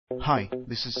Hi,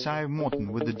 this is Sive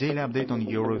Morten with the daily update on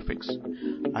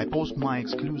EuroFX. I post my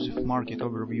exclusive market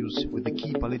overviews with the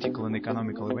key political and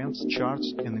economical events,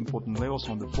 charts and important levels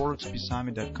on the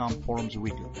ForexPeaceArmy.com forums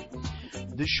weekly.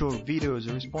 This short video is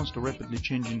a response to rapidly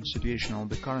changing situation on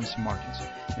the currency markets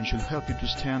and should help you to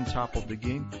stay on top of the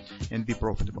game and be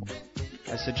profitable.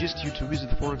 I suggest you to visit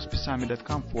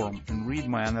ForexPeaceArmy.com forum and read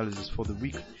my analysis for the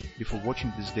week before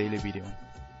watching this daily video.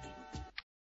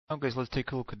 Now guys, let's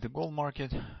take a look at the gold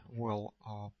market. Well,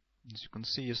 as you can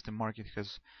see, yes, the market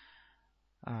has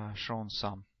shown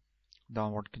some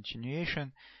downward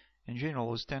continuation. In general,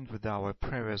 we stand with our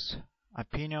previous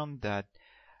opinion that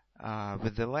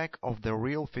with the lack of the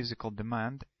real physical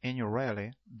demand, any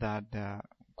rally that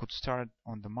could start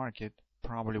on the market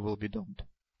probably will be doomed.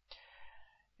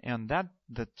 And that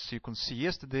you can see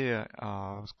yesterday,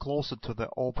 closer to the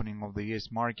opening of the US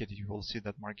market, you will see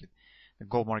that the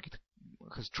gold market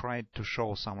has tried to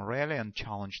show some rally and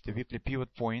challenge the weekly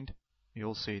pivot point.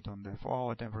 You'll see it on the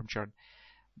 4-hour time frame chart.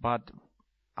 But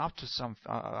after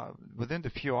within the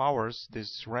few hours,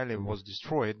 this rally was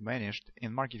destroyed, vanished,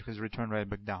 and market has returned right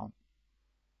back down.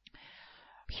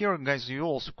 Here, guys, you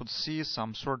also could see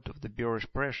some sort of the bearish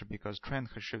pressure because trend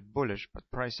has shifted bullish, but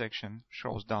price action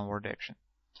shows downward action.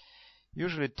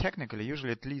 Technically,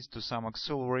 it leads to some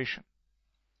acceleration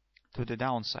to the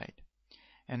downside.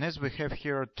 And as we have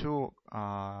here two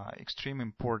extremely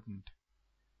important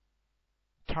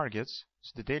targets,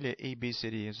 so the daily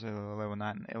ABCD is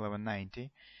 1190.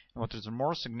 And what is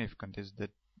more significant is the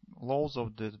lows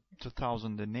of the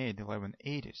 2008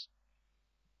 1180s.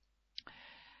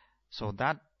 So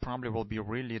that probably will be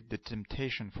really the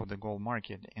temptation for the gold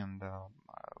market, and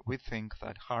we think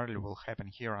that hardly will happen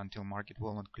here until market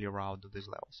will not clear out these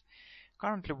levels.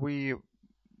 Currently, we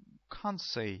can't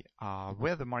say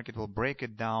whether the market will break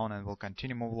it down and will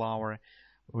continue move lower.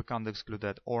 We can't exclude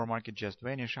that, or market just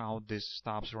vanish out this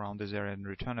stops around this area and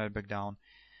return it back down.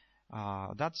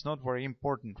 That's not very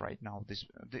important right now.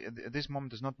 This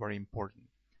moment is not very important.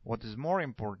 What is more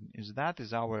important is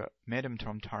our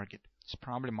medium-term target. It's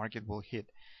probably market will hit.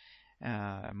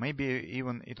 Maybe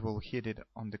even it will hit it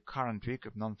on the current week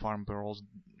if non-farm payrolls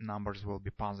numbers will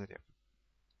be positive.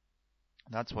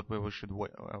 That's what we should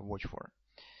watch for.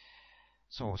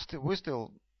 So we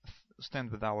still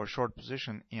stand with our short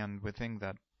position, and we think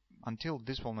that until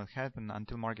this will not happen,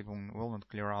 until market will not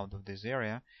clear out of this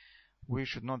area, we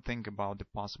should not think about the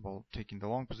possible taking the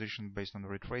long position based on the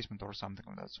retracement or something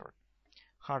of that sort.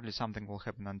 Hardly something will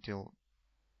happen until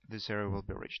this area will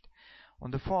be reached.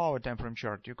 On the 4-hour time frame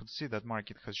chart, you could see that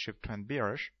market has shifted trend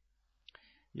bearish.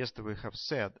 Yesterday we have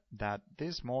said that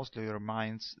this mostly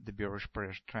reminds the bearish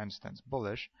pressure trend stands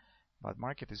bullish, but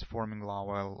market is forming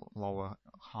lower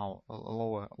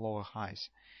highs,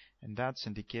 and that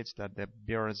indicates that the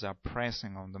bears are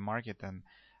pressing on the market and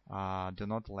do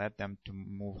not let them to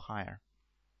move higher.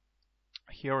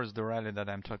 Here is the rally that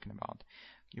I'm talking about.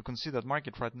 You can see that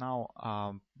market right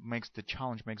now makes the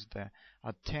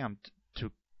attempt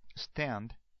to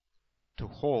stand to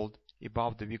hold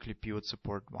above the weekly pivot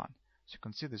support 1. So you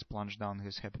can see this plunge down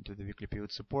has happened to the weekly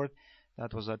pivot support.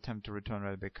 That was an attempt to return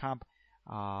right back up.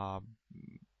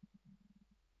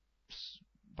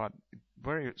 But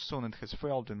very soon it has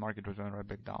failed and market returned right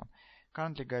back down.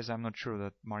 Currently, guys, I'm not sure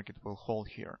that market will hold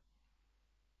here.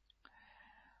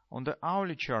 On the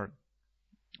hourly chart,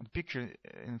 the picture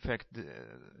in fact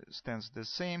stands the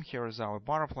same. Here is our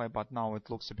butterfly, but now it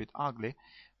looks a bit ugly,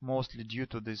 mostly due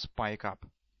to this spike up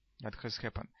that has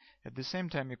happened. At the same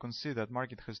time, you can see that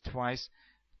market has twice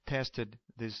tested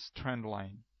this trend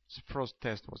line. The first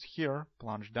test was here,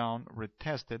 plunged down,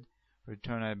 retested,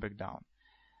 returned back down.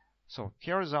 So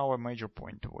here is our major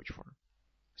point to watch for.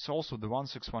 It's also the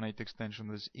 1618 extension,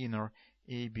 this inner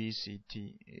ABC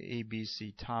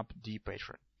top D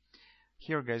pattern.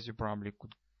 Here, guys, you probably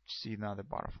could see another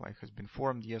butterfly has been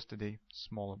formed yesterday.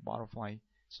 Smaller butterfly.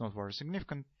 It's not very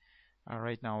significant.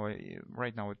 Right now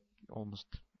it almost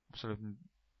absolutely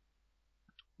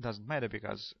doesn't matter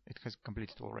because it has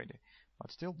completed already.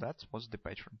 But still, that was the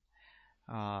pattern.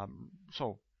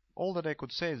 So all that I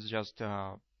could say is just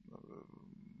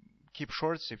keep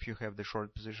shorts if you have the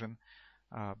short position,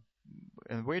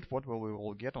 and wait what we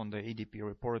will get on the ADP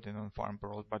report and on farm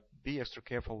payrolls. But be extra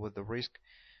careful with the risk,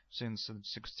 since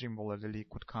extreme volatility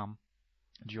could come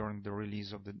during the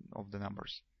release of the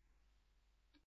numbers.